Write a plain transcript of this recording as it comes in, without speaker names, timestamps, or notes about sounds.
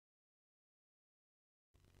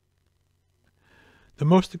The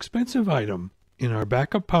most expensive item in our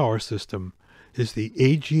backup power system is the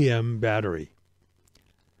AGM battery.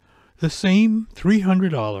 The same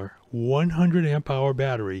 $300 100 amp hour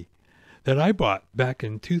battery that I bought back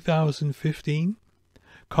in 2015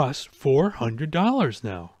 costs $400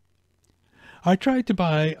 now. I tried to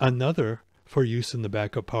buy another for use in the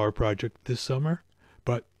backup power project this summer,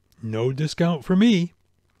 but no discount for me.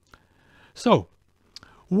 So,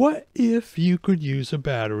 what if you could use a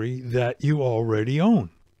battery that you already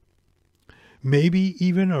own? Maybe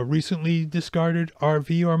even a recently discarded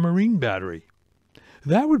RV or marine battery.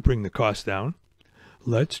 That would bring the cost down.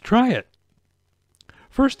 Let's try it.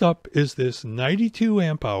 First up is this 92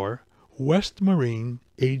 amp hour West Marine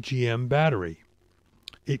AGM battery.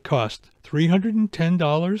 It cost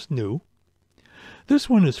 $310 new. This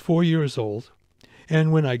one is 4 years old,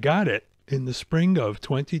 and when I got it in the spring of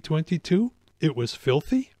 2022, it was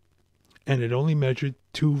filthy, and it only measured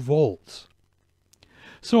 2 volts.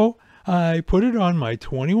 So I put it on my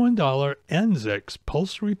 $21 NZEX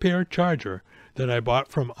pulse repair charger that I bought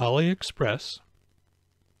from AliExpress,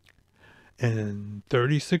 and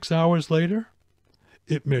 36 hours later,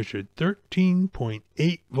 it measured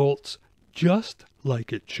 13.8 volts, just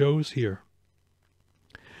like it shows here.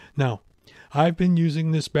 Now, I've been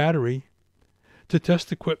using this battery to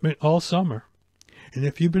test equipment all summer, and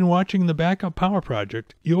if you've been watching the Backup Power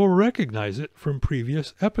Project, you'll recognize it from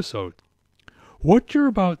previous episodes. What you're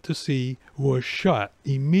about to see was shot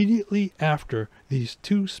immediately after these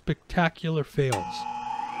 2 spectacular fails.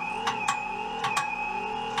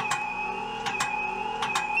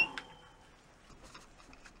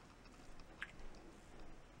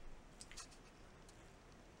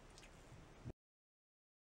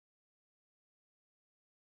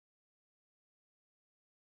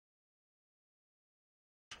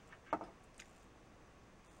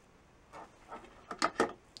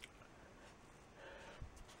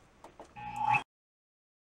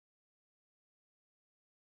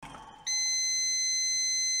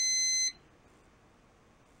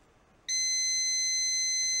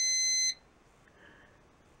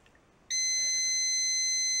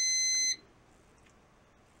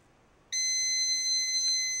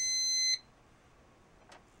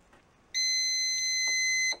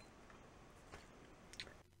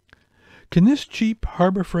 Can this cheap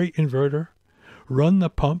Harbor Freight inverter run the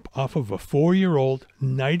pump off of a 4-year-old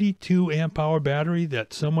 92 amp hour battery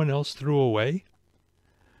that someone else threw away?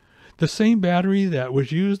 The same battery that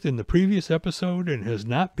was used in the previous episode and has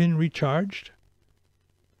not been recharged?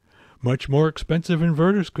 Much more expensive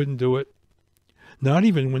inverters couldn't do it, not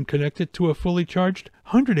even when connected to a fully charged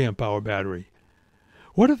 100 amp hour battery.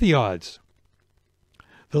 What are the odds?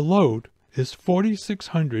 The load is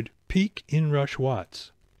 4,600 peak inrush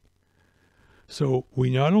watts. So we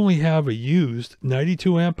not only have a used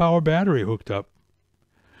 92 amp hour battery hooked up,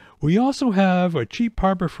 we also have a cheap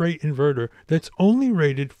Harbor Freight inverter that's only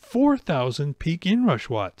rated 4,000 peak inrush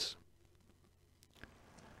watts.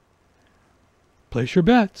 Place your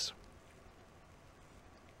bets.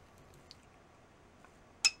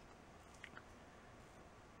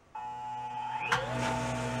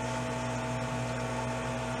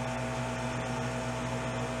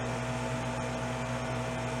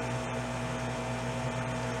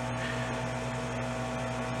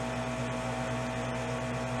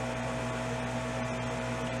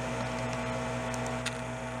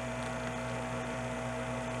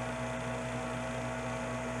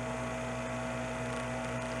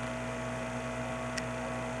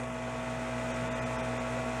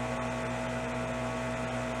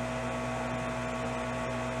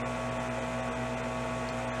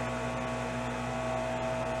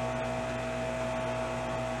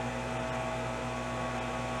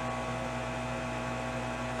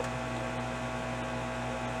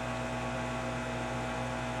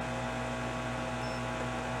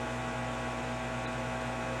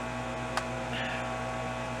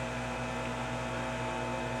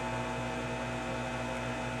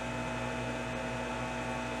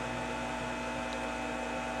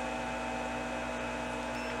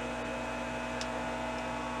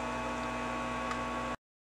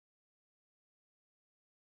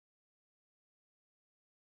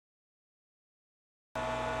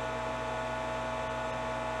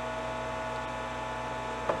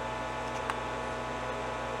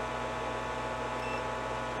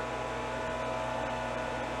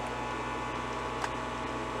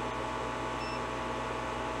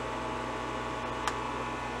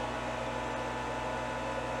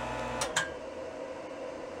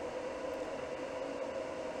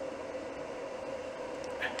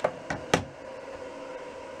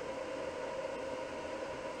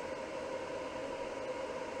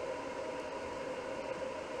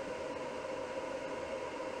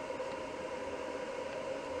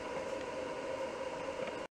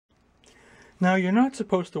 Now, you're not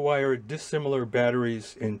supposed to wire dissimilar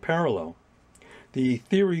batteries in parallel. The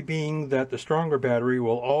theory being that the stronger battery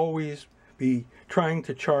will always be trying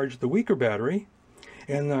to charge the weaker battery,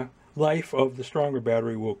 and the life of the stronger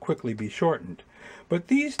battery will quickly be shortened. But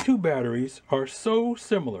these two batteries are so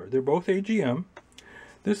similar. They're both AGM.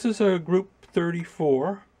 This is a group 34,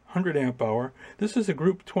 100 amp hour. This is a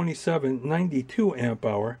group 27, 92 amp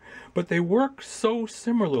hour. But they work so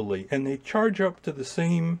similarly, and they charge up to the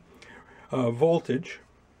same voltage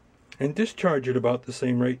and discharge at about the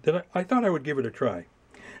same rate that I thought I would give it a try.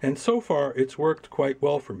 And so far, it's worked quite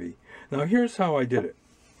well for me. Now, here's how I did it.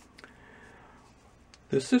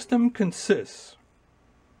 The system consists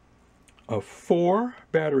of 4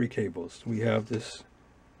 battery cables. We have this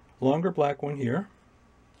longer black one here.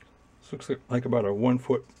 This looks like about a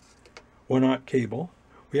 1-foot 1/0 cable.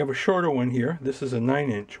 We have a shorter one here. This is a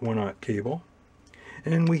 9-inch 1/0 cable.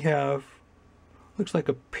 And we have, looks like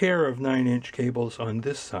a pair of 9-inch cables on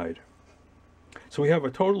this side. So we have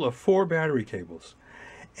a total of 4 battery cables.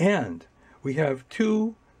 And we have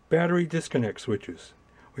 2 battery disconnect switches.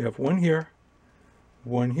 We have one here,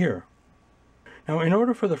 one here. Now, in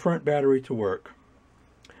order for the front battery to work,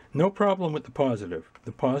 no problem with the positive.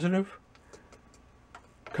 The positive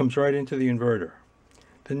comes right into the inverter.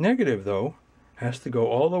 The negative, though, has to go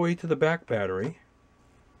all the way to the back battery,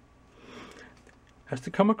 has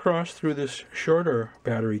to come across through this shorter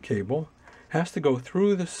battery cable, has to go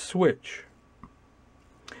through the switch.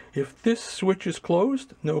 If this switch is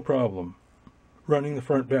closed, no problem running the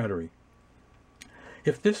front battery.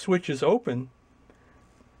 If this switch is open,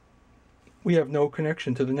 we have no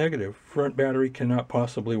connection to the negative. Front battery cannot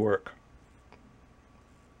possibly work.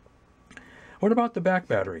 What about the back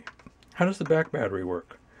battery? How does the back battery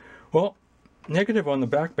work? Well, negative on the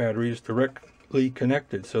back battery is directly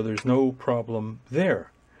connected, so there's no problem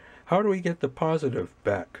there. How do we get the positive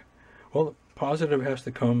back? Well, the positive has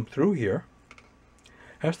to come through here,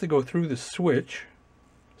 has to go through the switch.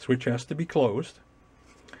 Switch has to be closed.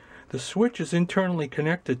 The switch is internally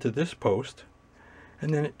connected to this post,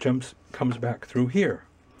 and then it comes back through here.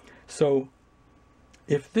 So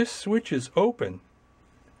if this switch is open,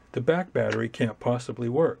 the back battery can't possibly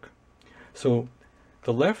work. So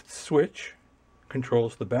the left switch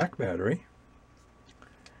controls the back battery,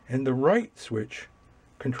 and the right switch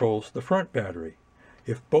controls the front battery.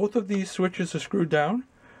 If both of these switches are screwed down,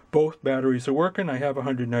 both batteries are working. I have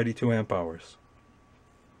 192 amp hours.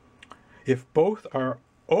 If both are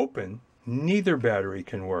open, neither battery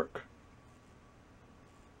can work.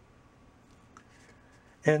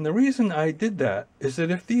 And the reason I did that is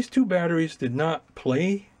that if these two batteries did not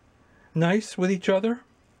play nice with each other,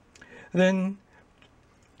 then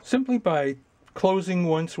simply by closing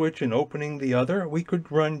one switch and opening the other, we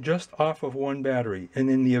could run just off of one battery. And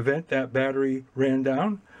in the event that battery ran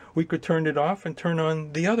down, we could turn it off and turn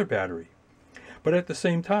on the other battery. But at the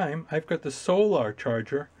same time, I've got the solar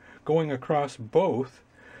charger going across both,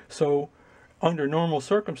 so under normal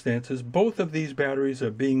circumstances, both of these batteries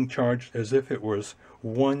are being charged as if it was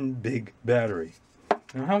one big battery.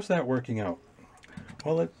 Now, how's that working out?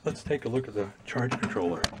 Well, let's take a look at the charge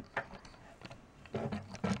controller.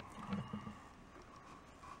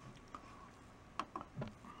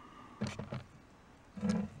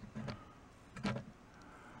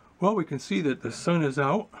 Well, we can see that the sun is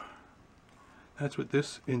out. That's what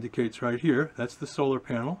this indicates right here. That's the solar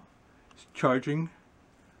panel. It's charging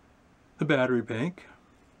the battery bank.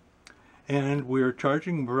 And we're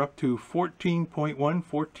charging, we're up to 14.1,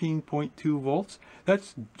 14.2 volts.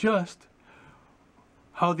 That's just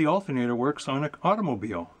how the alternator works on an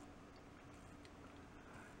automobile.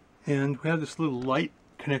 And we have this little light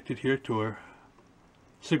connected here to our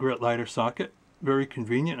cigarette lighter socket. Very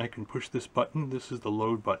convenient. I can push this button. This is the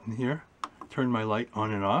load button here. Turn my light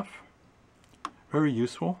on and off. Very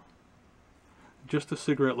useful. Just a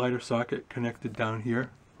cigarette lighter socket connected down here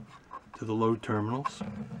to the load terminals.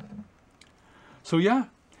 So yeah,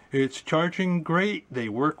 it's charging great. They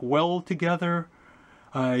work well together.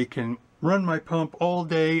 I can run my pump all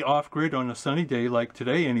day off-grid on a sunny day like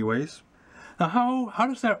today anyways. Now how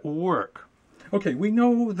does that work? Okay, we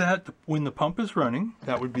know that when the pump is running,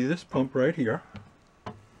 that would be this pump right here,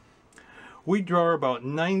 we draw about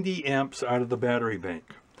 90 amps out of the battery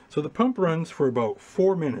bank. So the pump runs for about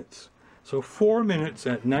 4 minutes. So 4 minutes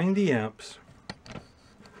at 90 amps,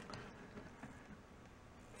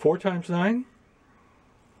 4 times 9,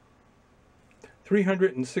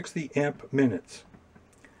 360 amp minutes.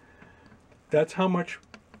 That's how much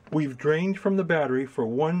we've drained from the battery for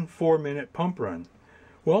one 4-minute pump run.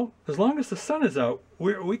 Well, as long as the sun is out,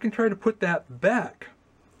 we can try to put that back.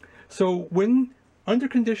 So when under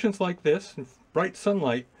conditions like this, bright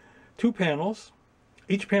sunlight, two panels,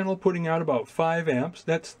 each panel putting out about 5 amps.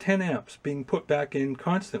 That's 10 amps being put back in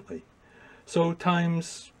constantly. So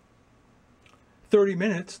times 30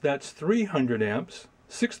 minutes, that's 300 amps.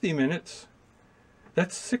 60 minutes,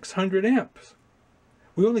 that's 600 amps.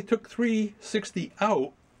 We only took 360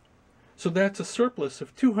 out, so that's a surplus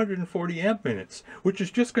of 240 amp minutes, which is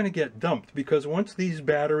just going to get dumped because once these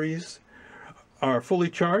batteries are fully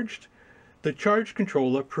charged, the charge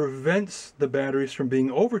controller prevents the batteries from being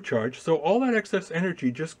overcharged, so all that excess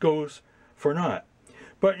energy just goes for naught.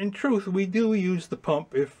 But in truth, we do use the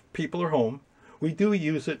pump if people are home. We do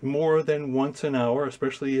use it more than once an hour,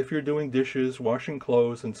 especially if you're doing dishes, washing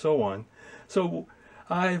clothes, and so on. So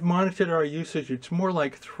I've monitored our usage. It's more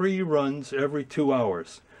like 3 runs every 2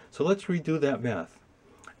 hours. So let's redo that math.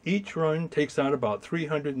 Each run takes out about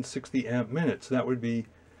 360 amp minutes. That would be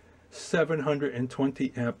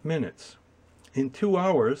 720 amp minutes. In 2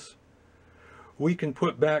 hours, we can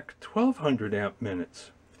put back 1200 amp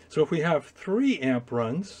minutes. So if we have 3 amp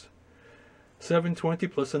runs, 720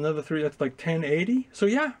 plus another 3, that's like 1080. So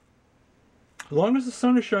yeah, as long as the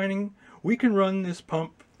sun is shining, we can run this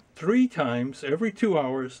pump 3 times every 2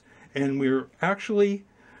 hours, and we're actually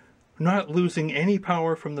not losing any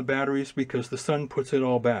power from the batteries because the sun puts it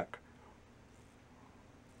all back.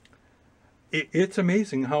 It's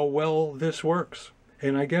amazing how well this works.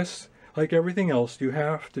 And I guess, like everything else, you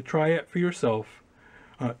have to try it for yourself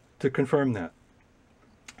to confirm that.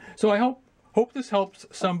 So I hope this helps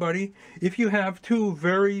somebody. If you have 2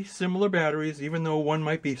 very similar batteries, even though one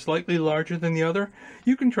might be slightly larger than the other,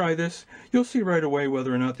 you can try this. You'll see right away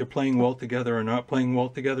whether or not they're playing well together or not playing well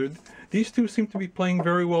together. These 2 seem to be playing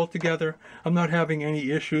very well together. I'm not having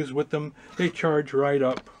any issues with them. They charge right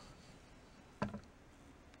up.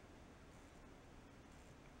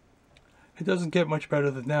 It doesn't get much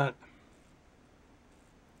better than that.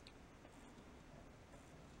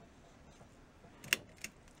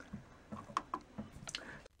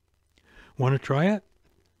 Want to try it?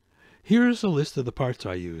 Here's a list of the parts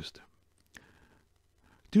I used.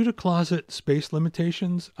 Due to closet space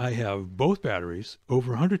limitations, I have both batteries,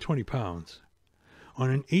 over 120 pounds, on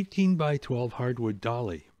an 18 by 12 hardwood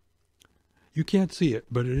dolly. You can't see it,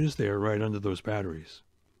 but it is there right under those batteries.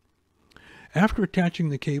 After attaching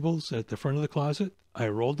the cables at the front of the closet, I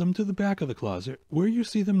rolled them to the back of the closet, where you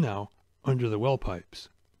see them now, under the well pipes.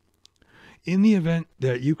 In the event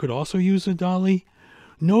that you could also use a dolly,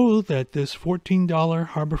 know that this $14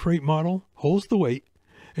 Harbor Freight model holds the weight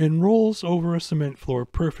and rolls over a cement floor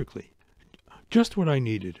perfectly. Just what I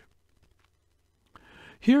needed.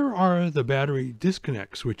 Here are the battery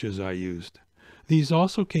disconnect switches I used. These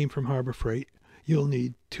also came from Harbor Freight. You'll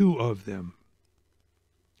need 2 of them.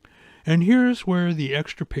 And here's where the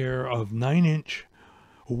extra pair of 9-inch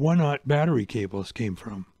 1-aught battery cables came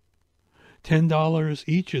from. $10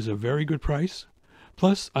 each is a very good price.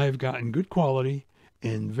 Plus, I've gotten good quality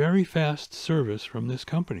and very fast service from this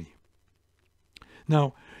company.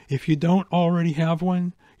 Now, if you don't already have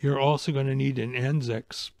one, you're also going to need an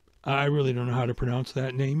ANZEX. I really don't know how to pronounce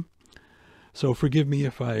that name, so forgive me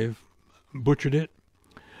if I've butchered it.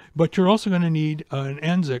 But you're also going to need an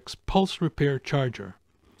ANZEX pulse repair charger.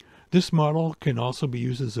 This model can also be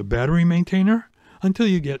used as a battery maintainer until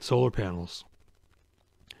you get solar panels.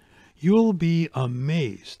 You'll be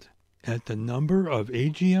amazed at the number of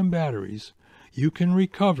AGM batteries you can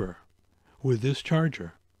recover with this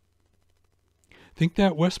charger. Think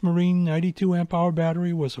that West Marine 92 amp hour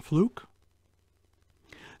battery was a fluke?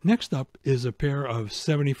 Next up is a pair of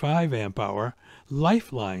 75 amp hour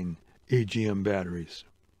Lifeline AGM batteries.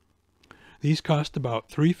 These cost about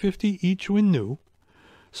 $350 each when new,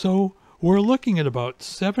 so we're looking at about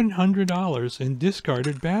 $700 in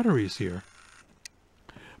discarded batteries here.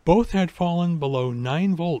 Both had fallen below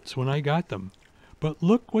 9 volts when I got them, but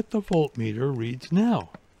look what the voltmeter reads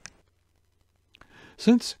now.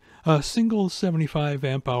 Since a single 75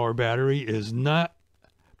 amp hour battery is not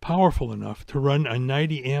powerful enough to run a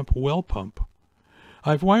 90 amp well pump,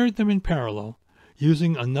 I've wired them in parallel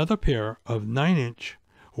using another pair of 9-inch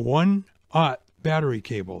 1-aught battery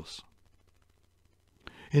cables.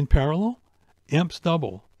 In parallel, amps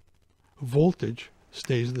double, voltage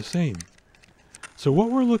stays the same. So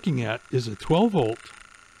what we're looking at is a 12 volt,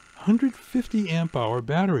 150 amp hour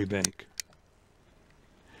battery bank.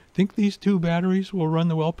 Think these 2 batteries will run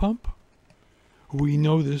the well pump? We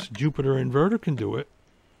know this Jupiter inverter can do it.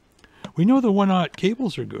 We know the 1-aught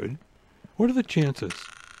cables are good. What are the chances?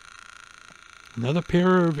 Another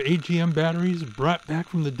pair of AGM batteries brought back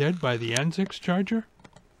from the dead by the ANZEX charger?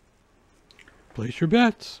 Place your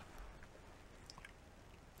bets.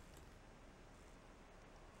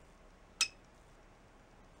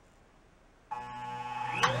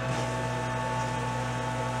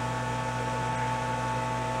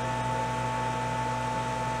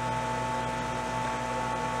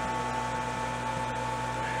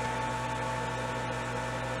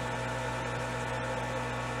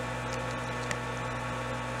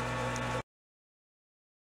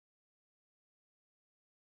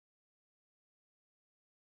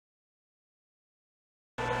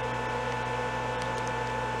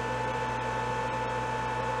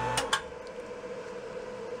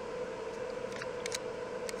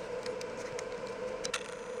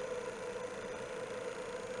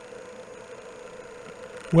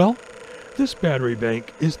 Well, this battery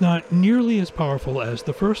bank is not nearly as powerful as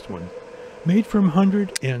the first one, made from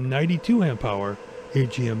 192 amp hour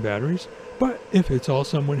AGM batteries, but if it's all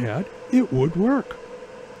someone had, it would work.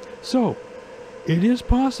 So, it is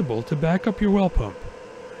possible to back up your well pump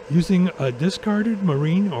using a discarded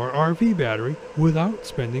marine or RV battery without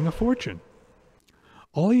spending a fortune.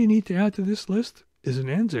 All you need to add to this list is an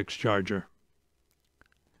NZIX charger.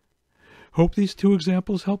 Hope these two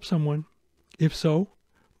examples help someone. If so,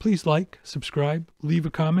 please like, subscribe, leave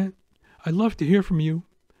a comment. I'd love to hear from you.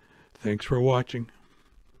 Thanks for watching.